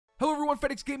Hello everyone,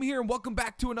 FedEx Gaming here, and welcome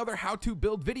back to another how to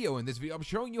build video. In this video, I'm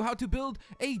showing you how to build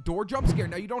a door jump scare.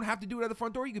 Now, you don't have to do it at the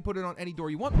front door. You can put it on any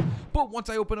door you want. But once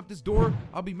I open up this door,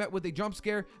 I'll be met with a jump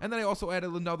scare. And then I also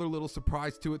added another little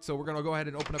surprise to it. So we're going to go ahead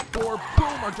and open up the door.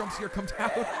 Boom, our jump scare comes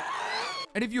out.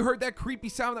 And if you heard that creepy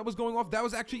sound that was going off, that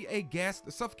was actually a gas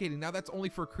suffocating. Now, that's only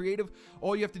for creative.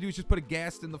 All you have to do is just put a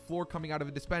gas in the floor coming out of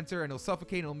a dispenser, and it'll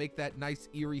suffocate, and it'll make that nice,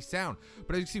 eerie sound.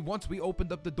 But as you see, once we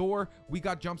opened up the door, we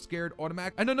got jump scared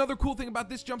automatically. And another cool thing about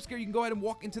this jump scare, you can go ahead and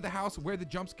walk into the house where the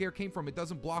jump scare came from. It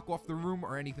doesn't block off the room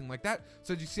or anything like that.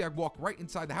 So as you see, I walk right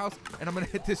inside the house, and I'm going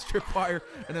to hit this tripwire,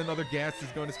 and another gas is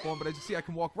going to spawn. But as you see, I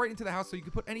can walk right into the house, so you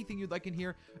can put anything you'd like in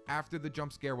here after the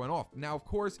jump scare went off. Now, of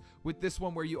course, with this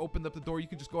one where you opened up the door, you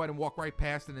can just go ahead and walk right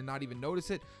past and then not even notice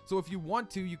it. So if you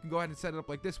want to, you can go ahead and set it up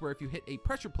like this, where if you hit a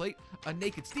pressure plate, a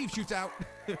naked Steve shoots out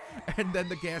and then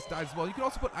the gas dies as well. You can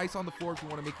also put ice on the floor if you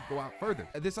want to make it go out further.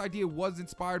 This idea was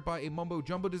inspired by a mumbo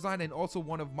jumbo design and also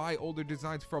one of my older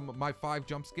designs from my 5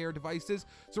 jump scare devices.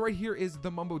 So right here is the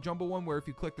mumbo jumbo one, where if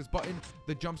you click this button,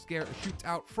 the jump scare shoots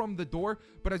out from the door.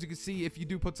 But as you can see, if you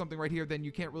do put something right here, then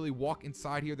you can't really walk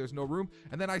inside here. There's no room.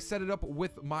 And then I set it up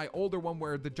with my older one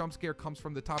where the jump scare comes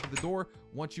from the top of the door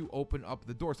once you open up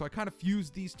the door. So I kind of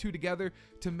fused these two together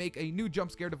to make a new jump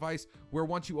scare device where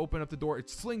once you open up the door, it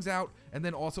slings out, and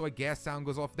then also a gas sound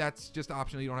goes off. That's just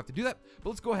optional. You don't have to do that.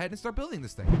 But let's go ahead and start building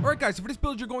this thing. All right, guys, so for this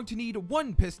build, you're going to need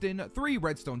 1 piston, 3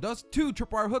 redstone dust, 2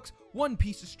 tripwire hooks, 1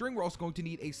 piece of string. We're also going to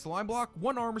need a slime block,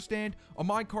 1 armor stand, a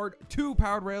minecart, 2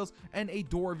 powered rails, and a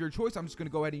door of your choice. I'm just going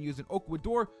to go ahead and use an oak wood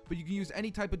door, but you can use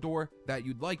any type of door that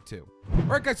you'd like to.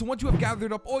 All right, guys, so once you have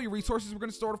gathered up all your resources, we're going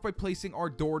to start off by placing our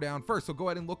door down first. So go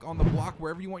ahead and look on the block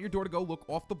wherever you want your door to go. Look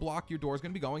off the block your door is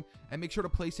going to be going, and make sure to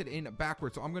place it in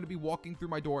backwards. So I'm going to be walking through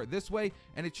my door this way,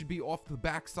 and it should be off the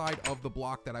back side of the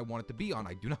block that I want it to be on.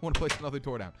 I do not want to place another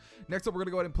door down. Next up, we're going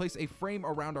to go ahead and place a frame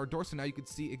around our door. So now you can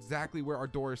see exactly where our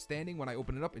door is standing. When I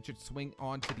open it up, it should swing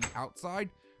onto the outside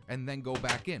and then go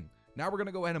back in. Now we're going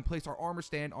to go ahead and place our armor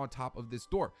stand on top of this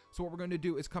door. So what we're going to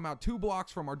do is come out 2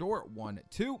 blocks from our door. 1,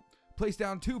 2. Place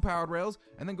down 2 powered rails,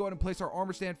 and then go ahead and place our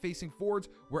armor stand facing forwards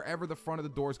wherever the front of the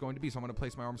door is going to be. So I'm going to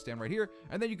place my armor stand right here,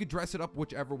 and then you could dress it up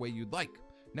whichever way you'd like.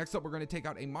 Next up, we're going to take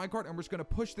out a minecart, and we're just going to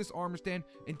push this armor stand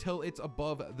until it's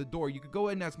above the door. You could go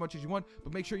in as much as you want,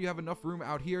 but make sure you have enough room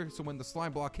out here so when the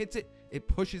slime block hits it, it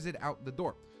pushes it out the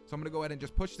door. So I'm going to go ahead and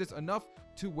just push this enough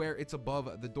to where it's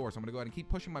above the door. So I'm going to go ahead and keep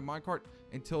pushing my minecart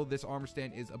until this armor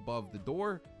stand is above the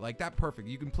door. Like that, perfect.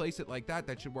 You can place it like that.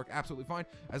 That should work absolutely fine.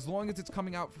 As long as it's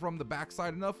coming out from the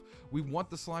backside enough, we want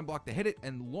the slime block to hit it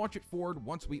and launch it forward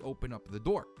once we open up the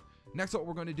door. Next, what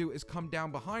we're going to do is come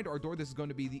down behind our door. This is going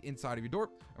to be the inside of your door.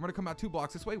 I'm going to come out 2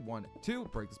 blocks this way. 1, 2,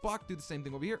 break this block. Do the same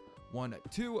thing over here. 1,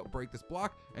 2, break this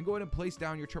block, and go ahead and place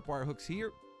down your tripwire hooks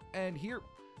here and here.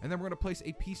 And then we're going to place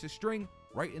a piece of string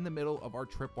right in the middle of our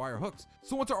tripwire hooks.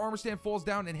 So once our armor stand falls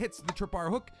down and hits the tripwire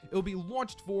hook, it'll be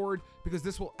launched forward because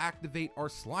this will activate our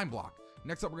slime block.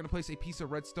 Next up, we're going to place a piece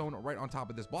of redstone right on top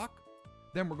of this block.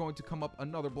 Then we're going to come up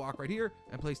another block right here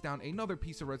and place down another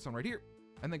piece of redstone right here.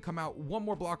 And then come out 1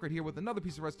 more block right here with another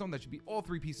piece of redstone. That should be all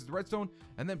 3 pieces of redstone.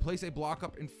 And then place a block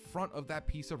up in front of that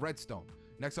piece of redstone.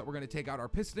 Next up, we're going to take out our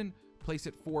piston, place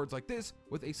it forwards like this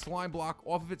with a slime block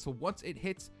off of it. So once it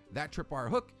hits that tripwire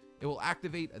hook, it will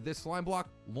activate this slime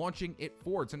block, launching it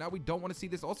forward. So now we don't want to see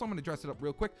this. Also, I'm going to dress it up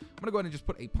real quick. I'm going to go ahead and just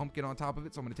put a pumpkin on top of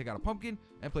it. So I'm going to take out a pumpkin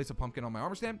and place a pumpkin on my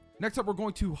armor stand. Next up, we're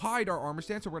going to hide our armor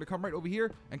stand. So we're going to come right over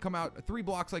here and come out 3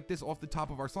 blocks like this off the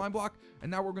top of our slime block. And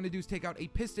now what we're going to do is take out a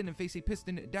piston and face a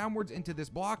piston downwards into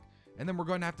this block. And then we're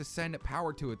going to have to send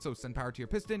power to it. So send power to your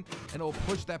piston, and it'll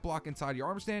push that block inside your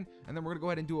armor stand. And then we're going to go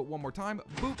ahead and do it 1 more time.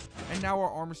 Boop. And now our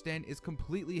armor stand is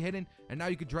completely hidden. And now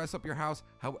you can dress up your house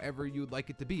however you'd like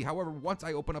it to be. However, once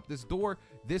I open up this door,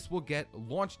 this will get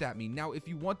launched at me. Now, if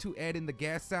you want to add in the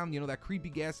gas sound, you know, that creepy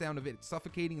gas sound of it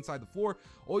suffocating inside the floor,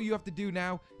 all you have to do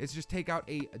now is just take out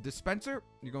a dispenser.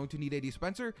 You're going to need a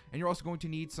dispenser, and you're also going to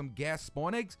need some gas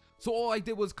spawn eggs. So all I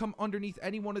did was come underneath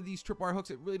any one of these tripwire hooks.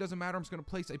 It really doesn't matter. I'm just going to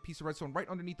place a piece of redstone right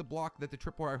underneath the block that the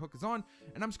tripwire hook is on,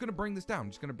 and I'm just going to bring this down. I'm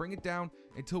just going to bring it down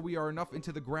until we are enough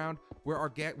into the ground where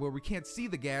our where we can't see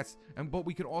the gas, but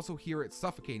we can also hear it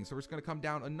suffocating. So we're just going to come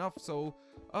down enough. So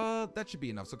that should be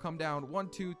enough. So come down 1,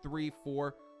 2, 3,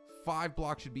 4, 5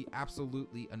 blocks should be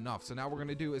absolutely enough. So now what we're going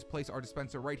to do is place our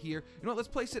dispenser right here. You know what, let's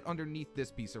place it underneath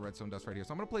this piece of redstone dust right here.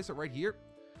 So I'm going to place it right here.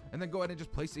 and then go ahead and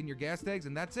just place in your gas tags,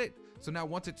 and that's it. So now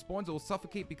once it spawns, it will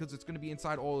suffocate because it's going to be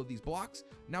inside all of these blocks.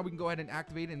 Now we can go ahead and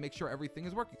activate it and make sure everything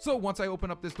is working. So once I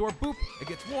open up this door, boop, it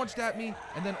gets launched at me,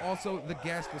 and then also the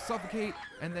gas will suffocate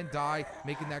and then die,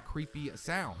 making that creepy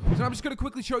sound. So now I'm just going to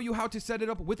quickly show you how to set it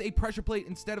up with a pressure plate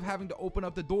instead of having to open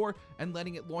up the door and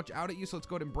letting it launch out at you. So let's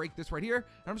go ahead and break this right here.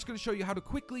 And I'm just going to show you how to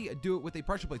quickly do it with a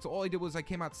pressure plate. So all I did was I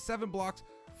came out 7 blocks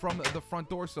from the front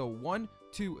door. So 1,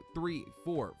 2, 3,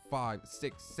 4, 5,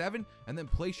 6, 7, and then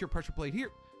place your pressure plate here.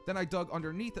 Then I dug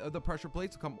underneath the pressure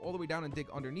plate, so come all the way down and dig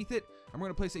underneath it. And we're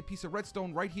going to place a piece of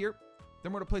redstone right here.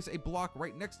 Then we're going to place a block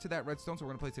right next to that redstone. So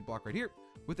we're going to place a block right here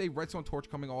with a redstone torch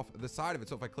coming off the side of it.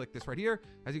 So if I click this right here,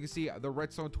 as you can see, the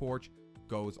redstone torch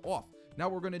goes off. Now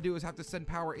what we're going to do is have to send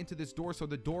power into this door so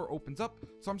the door opens up.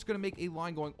 So I'm just going to make a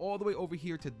line going all the way over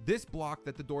here to this block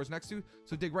that the door is next to.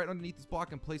 So dig right underneath this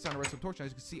block and place down a redstone torch. And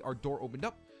as you can see, our door opened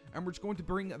up. And we're just going to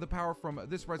bring the power from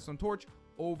this redstone torch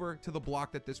over to the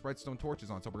block that this redstone torch is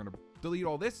on. So we're going to delete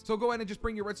all this. So go ahead and just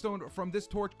bring your redstone from this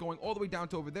torch going all the way down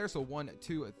to over there. So 1,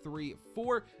 2, 3,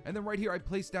 4. And then right here, I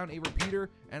place down a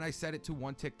repeater and I set it to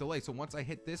 1 tick delay. So once I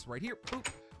hit this right here, boop,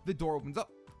 the door opens up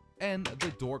and the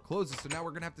door closes. So now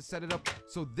we're gonna have to set it up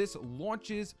so this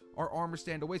launches our armor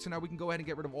stand away. So now we can go ahead and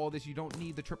get rid of all this. You don't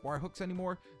need the tripwire hooks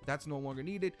anymore. That's no longer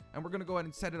needed. And we're gonna go ahead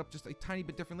and set it up just a tiny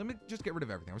bit different. Let me just get rid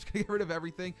of everything. I'm just gonna get rid of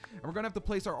everything. And we're gonna have to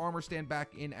place our armor stand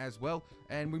back in as well.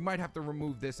 And we might have to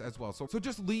remove this as well. So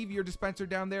just leave your dispenser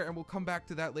down there and we'll come back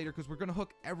to that later because we're gonna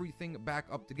hook everything back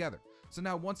up together. So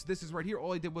now once this is right here,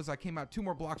 all I did was I came out 2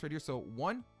 more blocks right here. So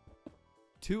 1,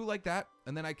 2 like that.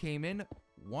 And then I came in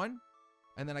 1.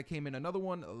 And then I came in another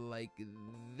one like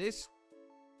this,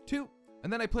 2.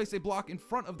 And then I placed a block in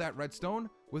front of that redstone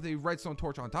with a redstone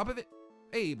torch on top of it,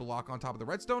 a block on top of the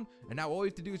redstone. And now all we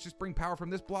have to do is just bring power from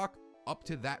this block up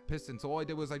to that piston. So all I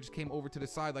did was I just came over to the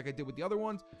side like I did with the other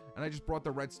ones, and I just brought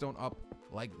the redstone up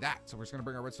like that. So we're just gonna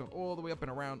bring our redstone all the way up and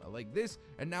around like this,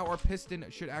 and now our piston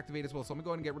should activate as well. So I'm gonna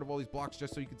go ahead and get rid of all these blocks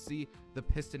just so you can see the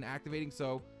piston activating.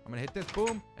 So I'm gonna hit this,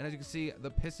 boom, and as you can see, the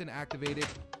piston activated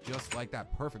just like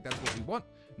that. Perfect, that's what we want.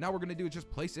 Now we're gonna do is just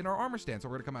place in our armor stand. So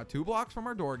we're gonna come out 2 blocks from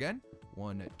our door again,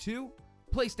 1, 2,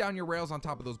 place down your rails on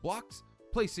top of those blocks,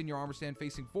 place in your armor stand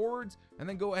facing forwards, and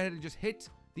then go ahead and just hit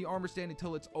the armor stand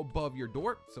until it's above your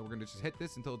door. So we're gonna just hit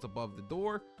this until it's above the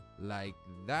door like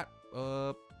that.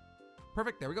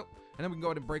 Perfect, there we go. And then we can go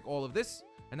ahead and break all of this,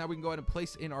 and now we can go ahead and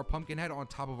place in our pumpkin head on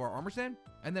top of our armor stand.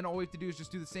 And then all we have to do is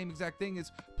just do the same exact thing,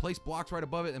 is place blocks right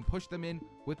above it and push them in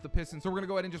with the piston. So we're gonna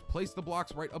go ahead and just place the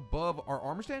blocks right above our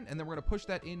armor stand, and then we're gonna push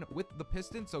that in with the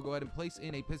piston. So go ahead and place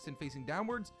in a piston facing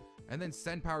downwards, and then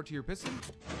send power to your piston,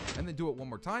 and then do it one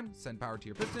more time, send power to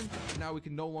your piston. And now we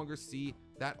can no longer see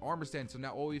that armor stand. So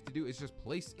now all we have to do is just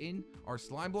place in our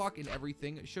slime block and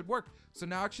everything should work. So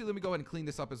now actually let me go ahead and clean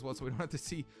this up as well so we don't have to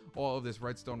see all of this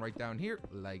redstone right down here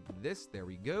like this. There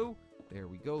we go. There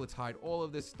we go. Let's hide all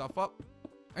of this stuff up.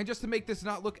 And just to make this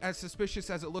not look as suspicious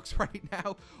as it looks right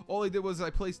now, all I did was I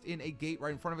placed in a gate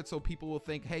right in front of it so people will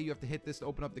think, hey, you have to hit this to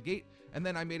open up the gate. And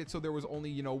then I made it so there was only,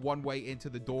 you know, one way into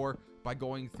the door by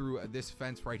going through this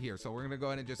fence right here. So we're gonna go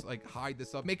ahead and just like hide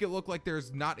this up, make it look like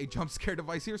there's not a jump scare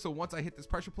device here. So once I hit this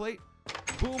pressure plate,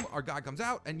 boom, our guy comes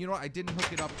out. And you know what? I didn't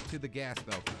hook it up to the gas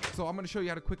though. So I'm gonna show you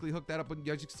how to quickly hook that up. And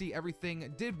as you can see,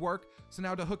 everything did work. So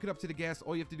now to hook it up to the gas,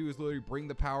 all you have to do is literally bring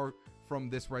the power from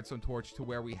this redstone torch to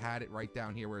where we had it right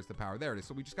down here. Where's the power? There it is.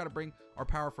 So we just got to bring our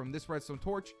power from this redstone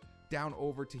torch down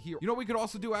over to here. You know what we could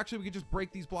also do? Actually, we could just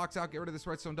break these blocks out, get rid of this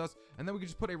redstone dust, and then we could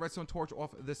just put a redstone torch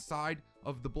off the side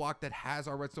of the block that has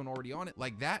our redstone already on it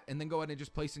like that, and then go ahead and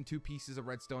just place in 2 pieces of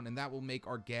redstone, and that will make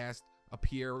our gas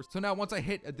appear. So now once I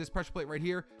hit this pressure plate right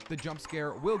here, the jump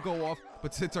scare will go off.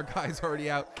 But since our guy's already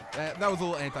out, that was a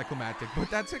little anticlimactic, but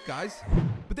that's it, guys.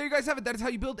 But there you guys have it. That is how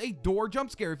you build a door jump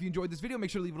scare. If you enjoyed this video, make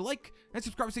sure to leave it a like and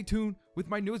subscribe to stay tuned with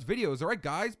my newest videos. All right,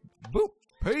 guys. Boop.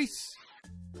 Peace.